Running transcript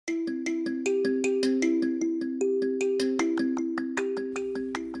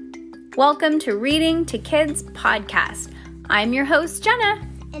Welcome to Reading to Kids podcast. I'm your host, Jenna.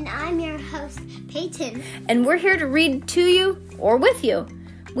 And I'm your host, Peyton. And we're here to read to you or with you.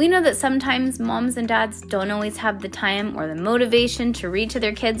 We know that sometimes moms and dads don't always have the time or the motivation to read to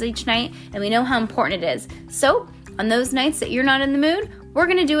their kids each night, and we know how important it is. So, on those nights that you're not in the mood, we're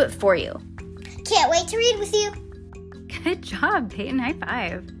going to do it for you. Can't wait to read with you. Good job, Peyton. High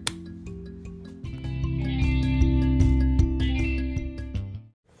five.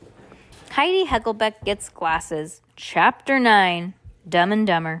 Heidi Heckelbeck Gets Glasses, Chapter 9, Dumb and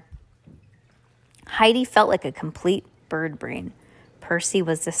Dumber. Heidi felt like a complete bird brain. Percy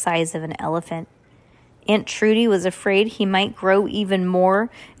was the size of an elephant. Aunt Trudy was afraid he might grow even more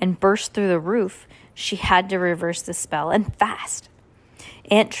and burst through the roof. She had to reverse the spell, and fast.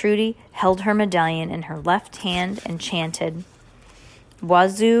 Aunt Trudy held her medallion in her left hand and chanted,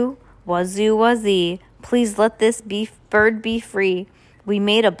 "Wazoo, wazoo, wazee, please let this bird be free. We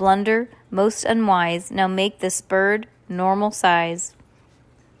made a blunder, most unwise. Now make this bird normal size."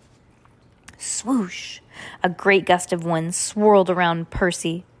 Swoosh! A great gust of wind swirled around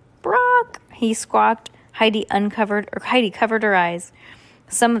Percy. "Brock!" he squawked. Heidi covered her eyes.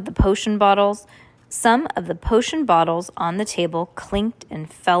 Some of the potion bottles on the table clinked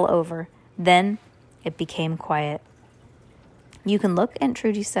and fell over. Then it became quiet. "You can look," Aunt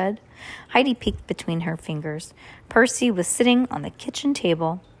Trudy said. Heidi peeked between her fingers. Percy was sitting on the kitchen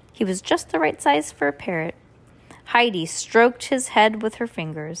table. He was just the right size for a parrot. Heidi stroked his head with her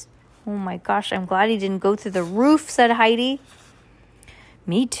fingers. "Oh my gosh, I'm glad he didn't go through the roof," said Heidi.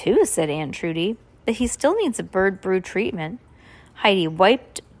 "Me too," said Aunt Trudy, "but he still needs a bird brew treatment." Heidi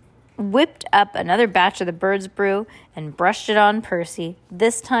whipped up another batch of the bird's brew and brushed it on Percy.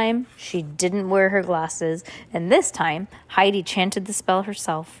 This time, she didn't wear her glasses, and this time, Heidi chanted the spell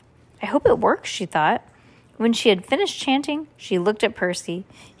herself. "I hope it works," she thought. When she had finished chanting, she looked at Percy.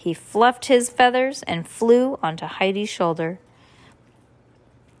 He fluffed his feathers and flew onto Heidi's shoulder.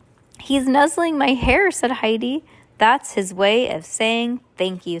 "He's nuzzling my hair," said Heidi. "That's his way of saying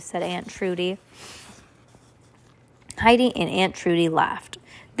thank you," said Aunt Trudy. Heidi and Aunt Trudy laughed.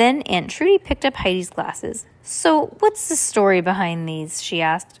 Then Aunt Trudy picked up Heidi's glasses. "So, what's the story behind these?" she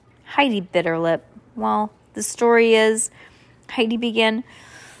asked. Heidi bit her lip. "Well, the story is," Heidi began.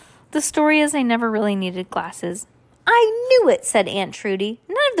 "The story is I never really needed glasses." "I knew it," said Aunt Trudy.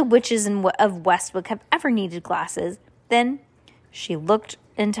 "None of the witches of Westwick have ever needed glasses." Then she looked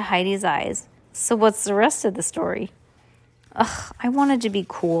into Heidi's eyes. "So what's the rest of the story?" "Ugh, I wanted to be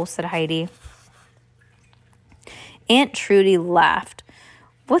cool," said Heidi. Aunt Trudy laughed.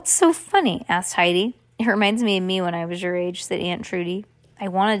 "What's so funny?" asked Heidi. "It reminds me of me when I was your age," said Aunt Trudy. "I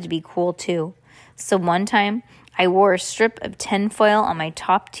wanted to be cool too. So one time, I wore a strip of tinfoil on my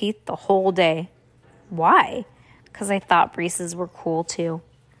top teeth the whole day." "Why?" "Because I thought braces were cool too."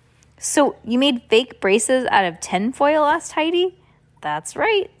 "So you made fake braces out of tinfoil?" asked Heidi. "That's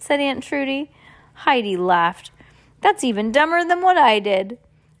right," said Aunt Trudy. Heidi laughed. "That's even dumber than what I did."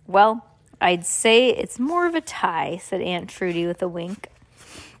 "Well, I'd say it's more of a tie," said Aunt Trudy with a wink.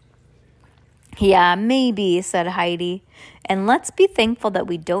 "Yeah, maybe," said Heidi. "And let's be thankful that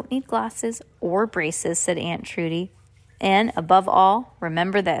we don't need glasses or braces," said Aunt Trudy. "And above all,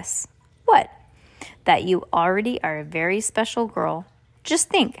 remember this." "What?" "That you already are a very special girl. Just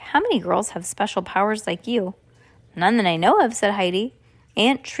think, how many girls have special powers like you?" "None that I know of," said Heidi.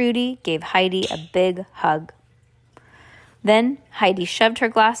 Aunt Trudy gave Heidi a big hug. Then Heidi shoved her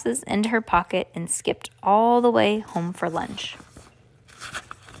glasses into her pocket and skipped all the way home for lunch.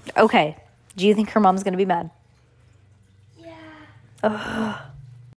 Okay, do you think her mom's going to be mad? Yeah. Ugh.